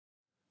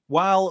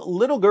While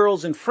little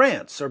girls in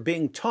France are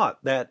being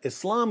taught that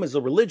Islam is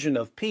a religion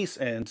of peace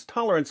and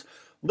tolerance,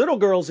 little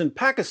girls in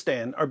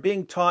Pakistan are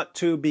being taught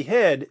to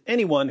behead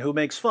anyone who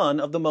makes fun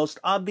of the most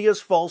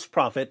obvious false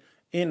prophet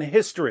in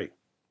history.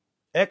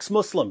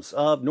 Ex-Muslims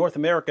of North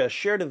America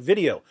shared a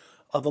video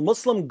of a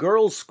Muslim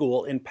girls'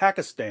 school in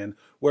Pakistan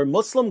where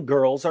Muslim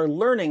girls are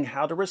learning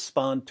how to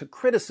respond to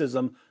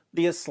criticism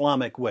the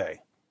Islamic way.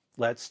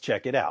 Let's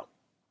check it out.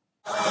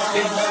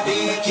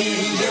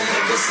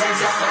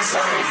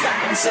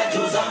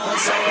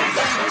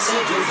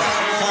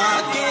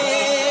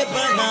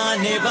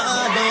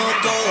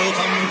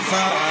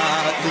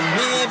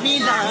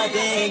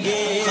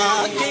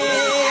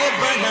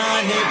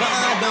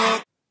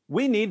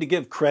 We need to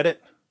give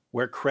credit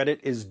where credit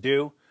is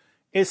due.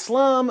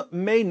 Islam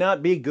may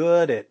not be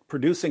good at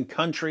producing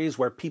countries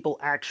where people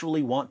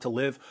actually want to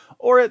live,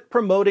 or at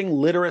promoting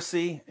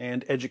literacy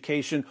and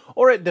education,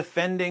 or at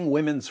defending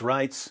women's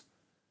rights.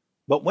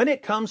 But when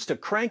it comes to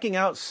cranking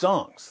out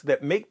songs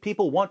that make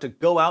people want to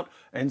go out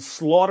and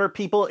slaughter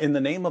people in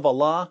the name of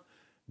Allah,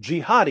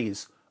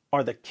 jihadis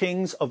are the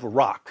kings of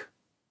rock.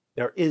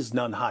 There is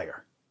none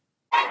higher.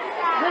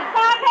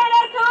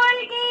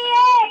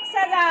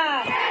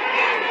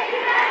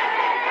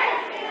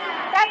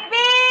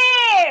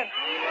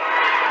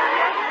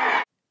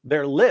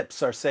 Their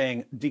lips are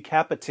saying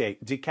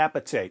decapitate,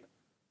 decapitate,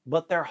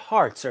 but their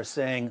hearts are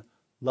saying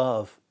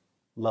love,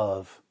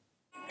 love.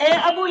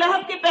 Abu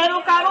लहब के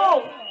पैरोकारों,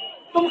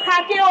 तुम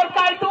खाके और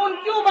cartoon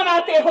क्यों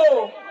बनाते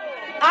हो?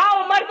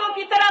 आओ मर्दों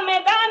की तरह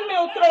मैदान में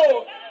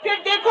उतरो, फिर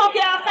देखो कि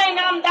आका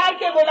इनामदार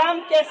के गुलाम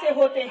कैसे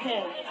होते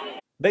हैं.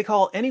 They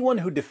call anyone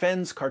who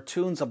defends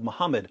cartoons of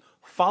Muhammad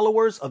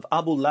followers of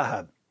Abu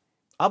Lahab.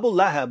 Abu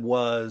Lahab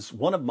was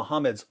one of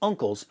Muhammad's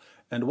uncles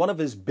and one of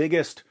his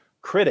biggest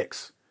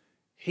critics.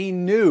 He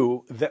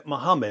knew that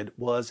Muhammad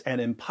was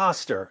an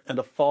impostor and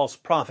a false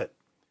prophet.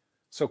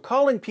 So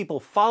calling people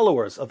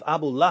followers of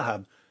Abu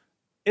Lahab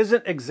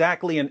isn't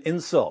exactly an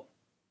insult.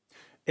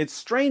 It's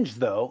strange,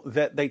 though,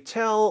 that they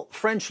tell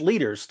French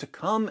leaders to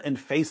come and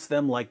face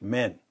them like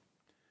men.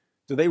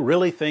 Do they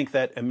really think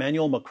that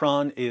Emmanuel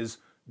Macron is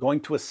going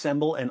to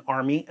assemble an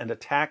army and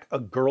attack a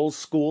girls'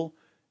 school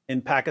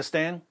in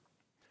Pakistan?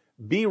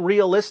 Be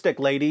realistic,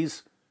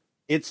 ladies.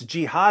 It's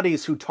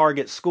jihadis who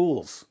target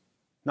schools,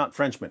 not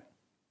Frenchmen.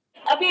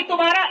 अभी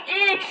तुम्हारा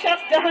एक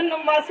शख्स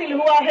जहन्नुम Vasil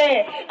हुआ है.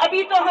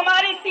 अभी तो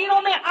हमारे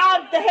सीनों में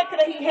आग दहक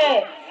रही है.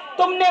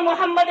 तुमने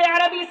मोहम्मद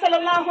अरबी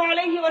सल्लल्लाहु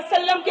अलैहि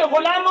वसल्लम के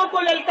गुलामों को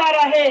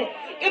ललकारा है.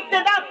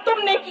 इब्तिदा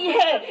तुमने की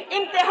है,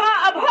 इंतहा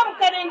अब हम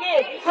करेंगे.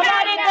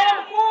 हमारे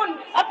गर्म खून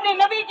अपने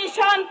नबी की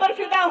शान पर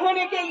फिदा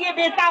होने के लिए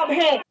बेताब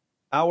है.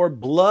 Our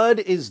blood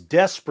is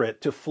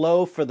desperate to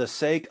flow for the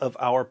sake of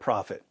our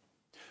prophet.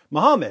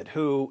 Muhammad,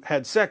 who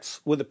had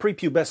sex with a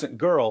prepubescent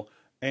girl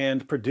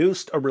and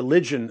produced a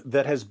religion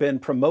that has been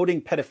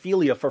promoting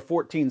pedophilia for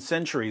 14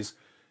 centuries,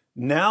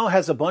 now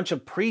has a bunch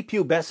of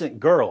prepubescent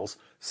girls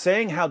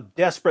saying how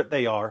desperate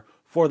they are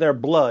for their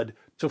blood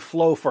to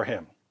flow for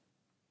him.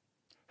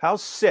 How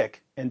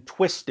sick and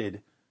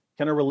twisted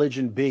can a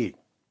religion be?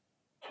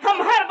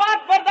 हम हर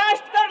बात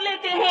बर्दाश्त कर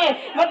लेते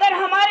हैं, मगर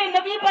हमारे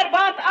नबी पर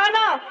बात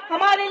आना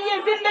हमारे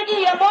लिए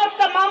जिंदगी या मौत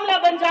का मामला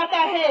बन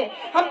जाता है.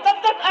 हम तब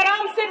तक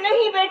आराम से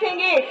नहीं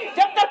बैठेंगे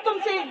जब तक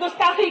तुमसे इस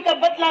गुस्ताखी का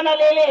बदला न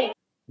ले लें.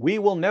 We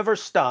will never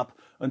stop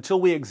until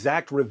we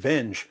exact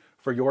revenge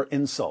for your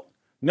insult.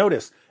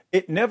 Notice,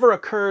 it never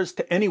occurs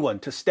to anyone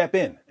to step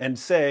in and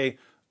say,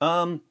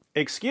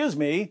 excuse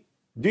me,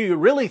 do you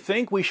really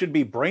think we should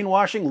be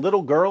brainwashing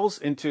little girls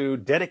into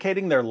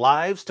dedicating their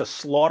lives to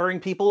slaughtering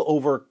people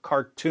over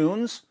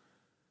cartoons?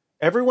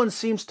 Everyone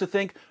seems to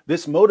think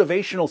this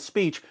motivational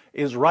speech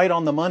is right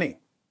on the money.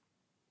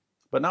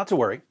 But not to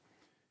worry.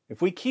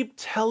 If we keep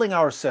telling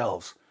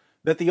ourselves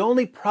that the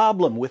only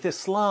problem with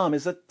Islam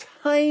is a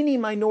tiny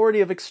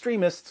minority of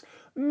extremists,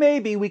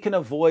 maybe we can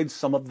avoid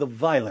some of the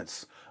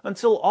violence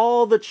until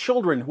all the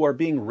children who are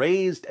being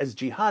raised as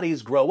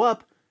jihadis grow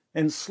up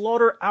and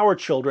slaughter our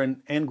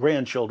children and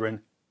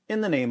grandchildren in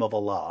the name of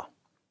Allah.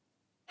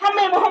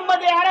 हमें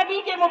मोहम्मद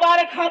अरबी के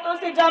मुबारक हाथों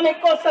से जामे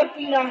कौसर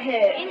पीना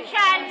है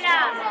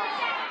इंशाअल्लाह.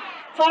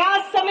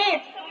 फराज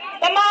समेत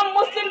तमाम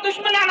मुस्लिम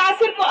दुश्मन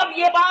अनासिर को अब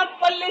ये बात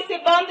पल्ले से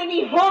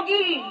बांधनी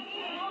होगी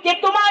कि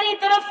तुम्हारी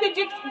तरफ से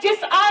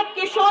जिस आग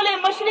के शोले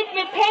मशरिक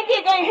में फेंके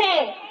गए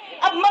हैं,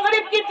 अब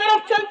मगरिब की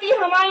तरफ चलती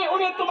हवाएं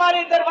उन्हें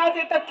तुम्हारे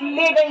दरवाजे तक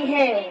ले गई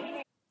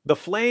हैं. The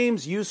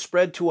flames you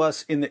spread to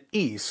us in the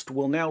east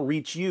will now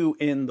reach you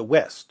in the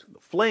west. The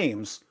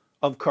flames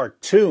of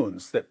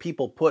cartoons that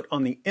people put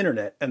on the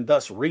internet and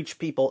thus reach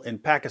people in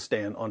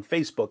Pakistan on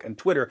Facebook and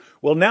Twitter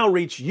will now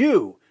reach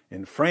you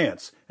in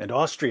France and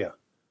Austria.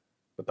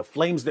 But the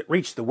flames that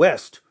reach the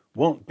west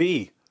won't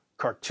be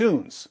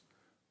cartoons.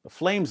 The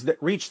flames that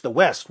reach the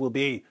west will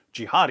be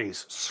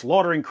jihadis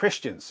slaughtering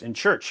Christians in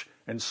church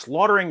and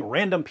slaughtering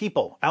random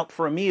people out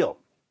for a meal.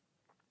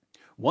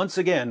 Once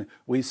again,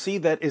 we see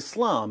that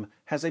Islam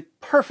has a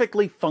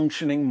perfectly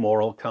functioning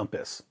moral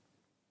compass.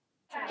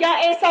 क्या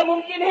ऐसा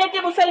मुमकिन है कि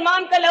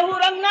मुसलमान का लहू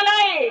रंग न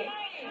लाए?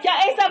 क्या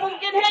ऐसा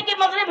मुमकिन है कि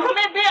मगरिब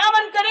हमें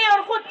बेअमन करे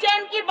और खुद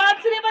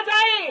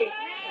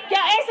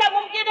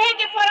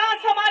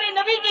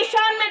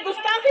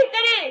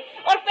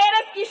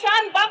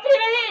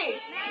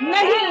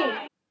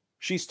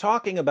She's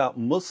talking about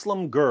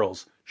Muslim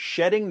girls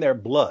shedding their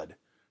blood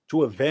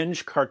to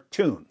avenge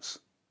cartoons.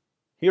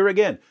 Here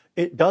again,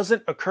 it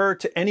doesn't occur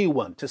to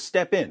anyone to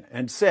step in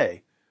and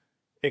say,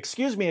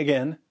 "Excuse me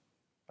again,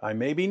 I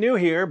may be new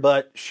here,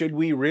 but should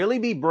we really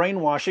be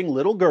brainwashing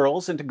little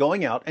girls into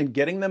going out and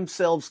getting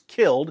themselves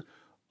killed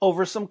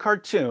over some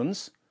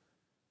cartoons?"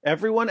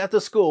 Everyone at the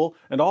school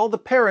and all the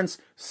parents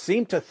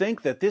seem to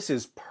think that this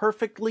is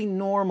perfectly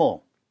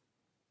normal.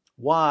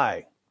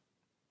 Why?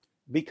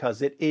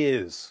 Because it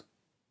is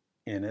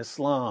in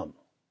Islam.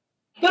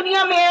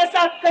 दुनिया में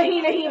ऐसा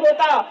कहीं नहीं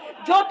होता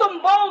जो तुम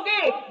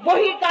बोओगे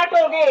वही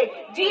काटोगे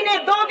जीने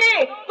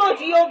दोगे तो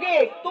जियोगे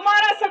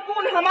तुम्हारा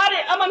सुकून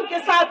हमारे अमन के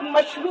साथ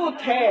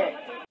मशरूत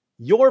है.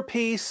 Your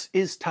peace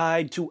is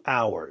tied to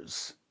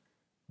ours.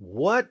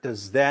 What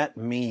does that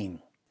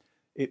mean?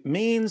 It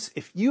means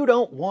if you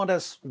don't want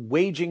us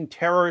waging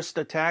terrorist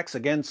attacks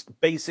against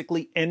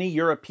basically any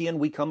European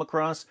we come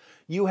across,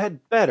 you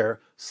had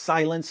better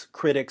silence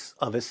critics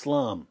of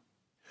Islam.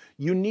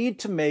 You need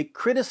to make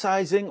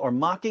criticizing or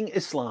mocking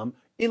Islam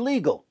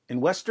illegal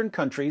in Western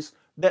countries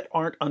that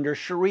aren't under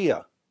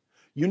Sharia.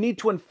 You need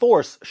to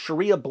enforce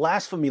Sharia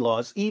blasphemy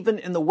laws even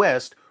in the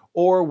West,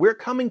 or we're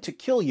coming to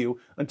kill you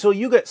until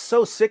you get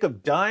so sick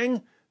of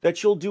dying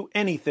that you'll do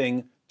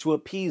anything to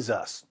appease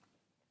us.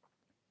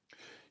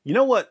 You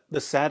know what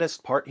the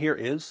saddest part here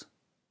is?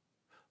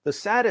 The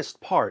saddest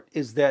part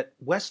is that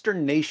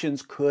Western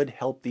nations could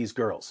help these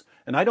girls.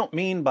 And I don't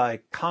mean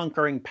by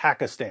conquering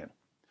Pakistan.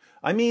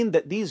 I mean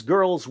that these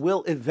girls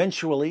will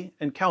eventually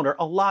encounter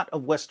a lot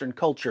of Western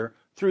culture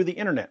through the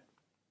internet.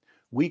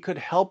 We could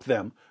help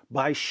them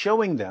by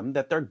showing them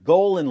that their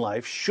goal in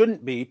life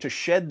shouldn't be to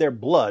shed their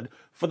blood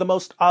for the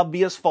most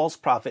obvious false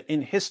prophet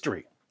in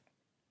history.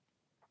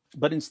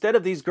 But instead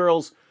of these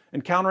girls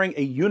encountering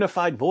a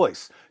unified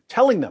voice,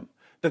 telling them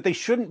that they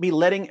shouldn't be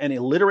letting an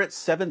illiterate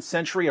 7th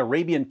century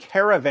Arabian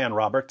caravan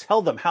robber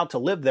tell them how to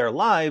live their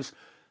lives,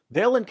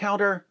 they'll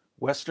encounter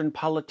Western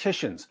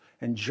politicians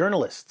and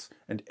journalists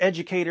and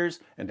educators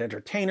and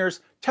entertainers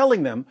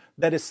telling them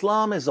that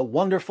Islam is a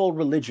wonderful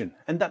religion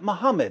and that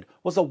Muhammad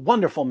was a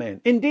wonderful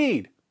man,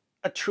 indeed,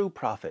 a true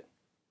prophet.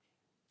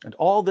 And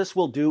all this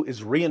will do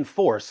is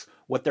reinforce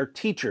what their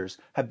teachers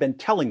have been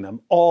telling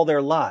them all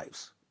their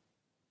lives.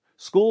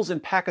 Schools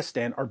in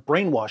Pakistan are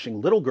brainwashing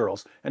little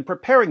girls and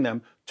preparing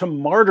them to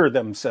martyr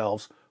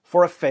themselves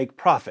for a fake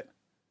prophet.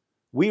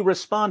 We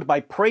respond by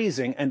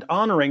praising and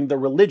honoring the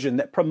religion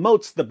that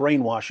promotes the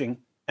brainwashing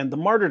and the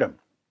martyrdom.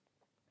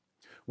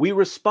 We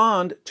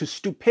respond to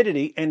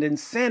stupidity and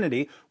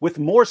insanity with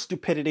more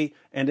stupidity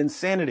and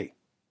insanity.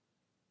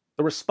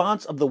 The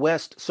response of the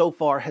West so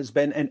far has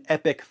been an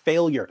epic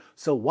failure,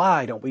 so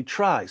why don't we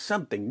try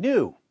something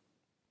new?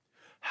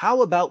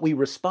 How about we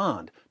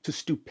respond to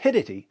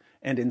stupidity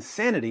and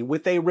insanity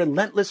with a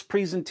relentless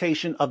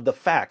presentation of the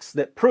facts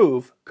that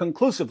prove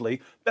conclusively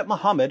that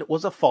Muhammad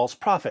was a false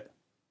prophet?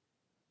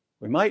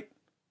 We might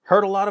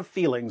hurt a lot of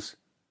feelings,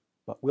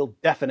 but we'll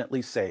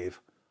definitely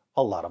save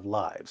a lot of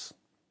lives.